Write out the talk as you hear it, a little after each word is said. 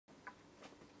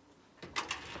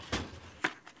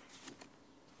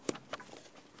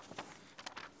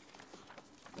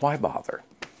Why bother?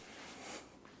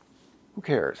 Who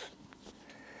cares?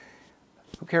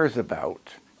 Who cares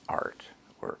about art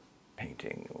or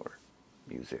painting or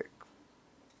music?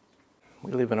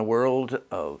 We live in a world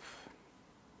of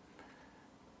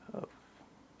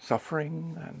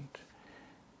suffering and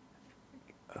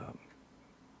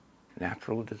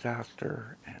natural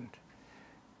disaster and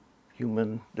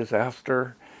human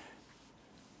disaster.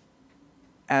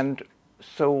 And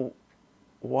so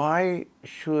why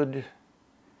should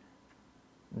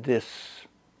this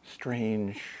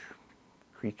strange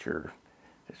creature,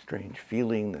 this strange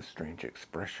feeling, this strange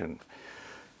expression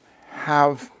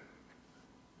have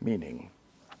meaning?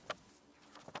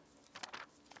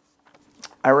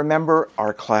 I remember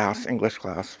our class, English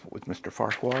class, with Mr.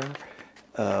 Farquhar,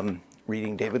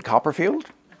 reading David Copperfield,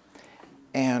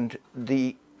 and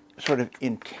the sort of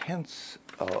intense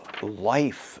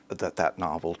life that that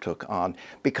novel took on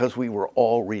because we were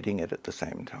all reading it at the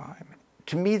same time.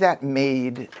 To me, that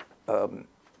made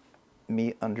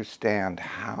me understand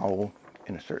how,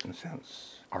 in a certain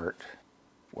sense, art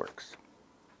works.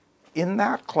 In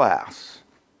that class,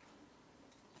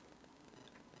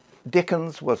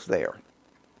 Dickens was there,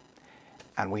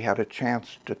 and we had a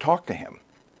chance to talk to him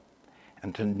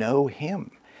and to know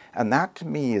him. And that, to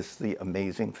me, is the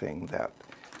amazing thing that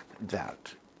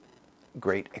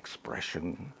great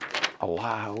expression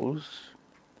allows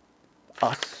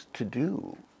us to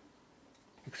do.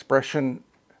 Expression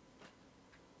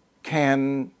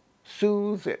can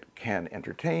soothe, it can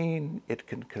entertain, it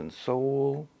can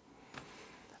console,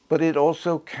 but it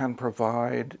also can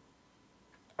provide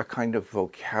a kind of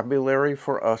vocabulary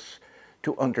for us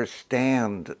to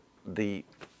understand the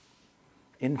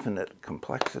infinite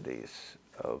complexities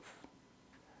of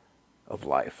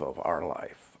life, of our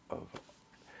life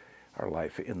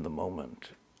in the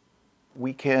moment.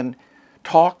 We can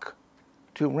talk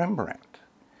to Rembrandt.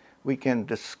 We can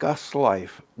discuss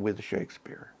life with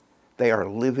Shakespeare. They are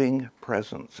living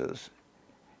presences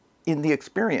in the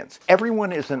experience.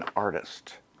 Everyone is an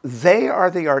artist. They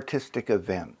are the artistic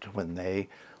event when they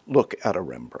look at a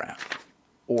Rembrandt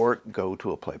or go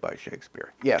to a play by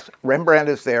Shakespeare. Yes, Rembrandt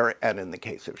is there, and in the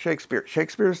case of Shakespeare,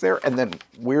 Shakespeare's there, and then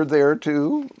we're there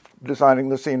too, designing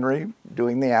the scenery,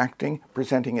 doing the acting,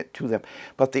 presenting it to them.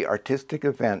 But the artistic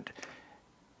event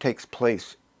takes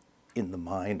place in the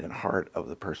mind and heart of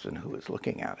the person who is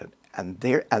looking at it, and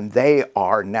they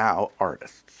are now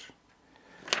artists.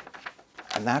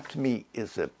 And that, to me,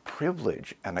 is a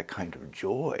privilege and a kind of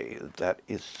joy that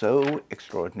is so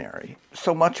extraordinary.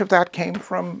 So much of that came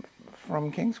from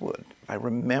Kingswood. I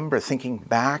remember thinking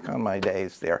back on my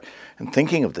days there and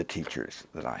thinking of the teachers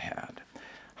that I had,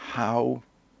 how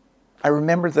I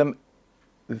remember them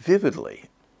vividly,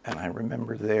 and I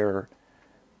remember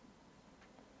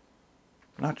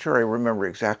not sure I remember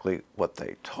exactly what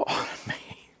they taught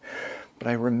me, but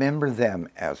I remember them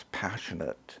as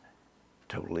passionate,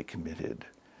 totally committed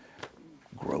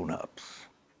grown-ups.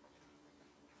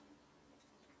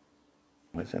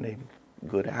 As any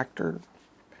good actor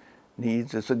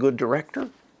needs is a good director,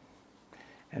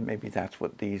 and maybe that's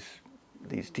what these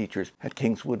teachers at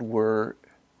Kingswood were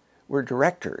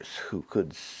directors who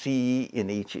could see in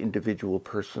each individual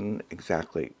person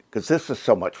exactly, because this is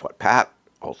so much what Pat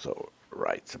also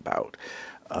writes about,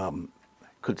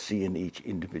 could see in each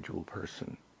individual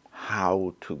person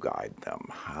how to guide them,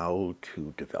 how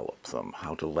to develop them,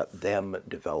 how to let them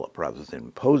develop rather than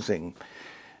imposing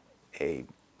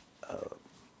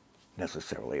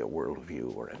necessarily a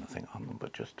worldview or anything on them,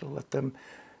 but just to let them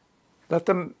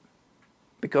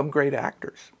become great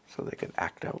actors so they can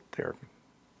act out their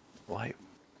life.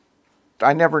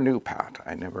 I never knew Pat.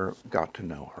 I never got to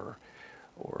know her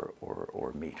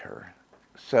or meet her.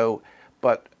 So,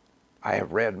 but I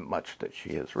have read much that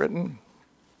she has written,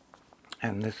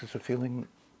 and this is a feeling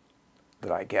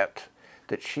that I get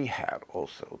that she had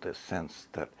also, this sense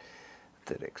that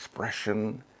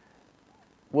expression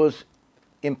was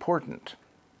important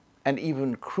and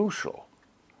even crucial.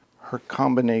 Her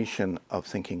combination of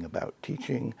thinking about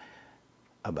teaching,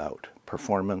 about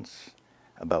performance,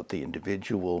 about the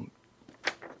individual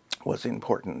was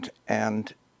important,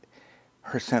 and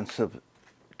her sense of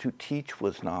to teach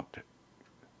was not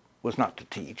to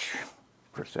teach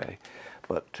per se,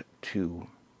 but to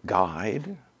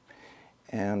guide,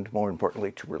 and more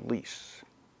importantly to release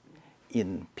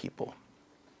in people.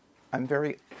 I'm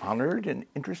very honored and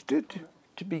interested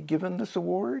to be given this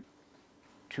award.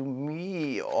 To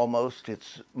me, almost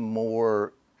it's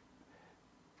more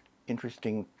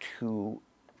interesting to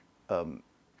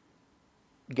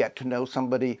get to know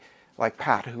somebody like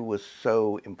Pat, who was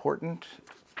so important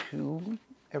to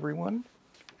everyone,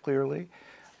 clearly,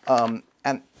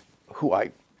 and who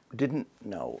I didn't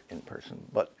know in person,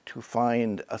 but to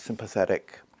find a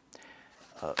sympathetic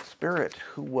spirit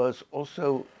who was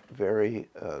also very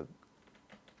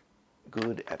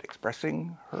good at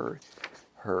expressing her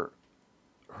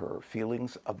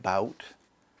feelings about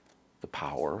the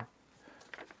power,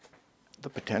 the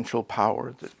potential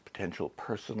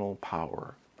personal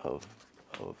power of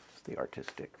the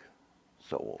artistic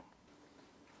soul.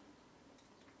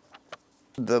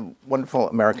 The wonderful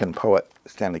American poet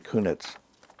Stanley Kunitz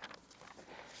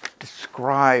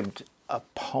described a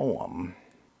poem,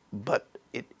 but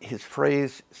his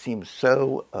phrase seems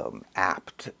so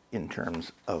apt in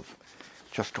terms of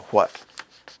just what,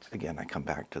 again, I come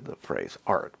back to the phrase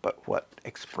art, but what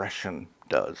expression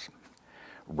does.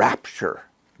 Rapture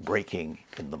breaking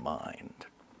in the mind.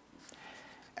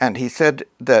 And he said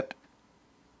that,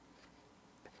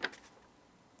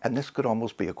 and this could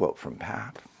almost be a quote from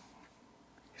Pat,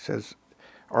 he says,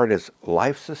 art is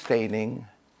life-sustaining,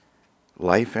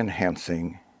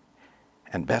 life-enhancing,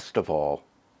 and best of all,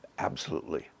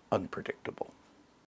 absolutely unpredictable.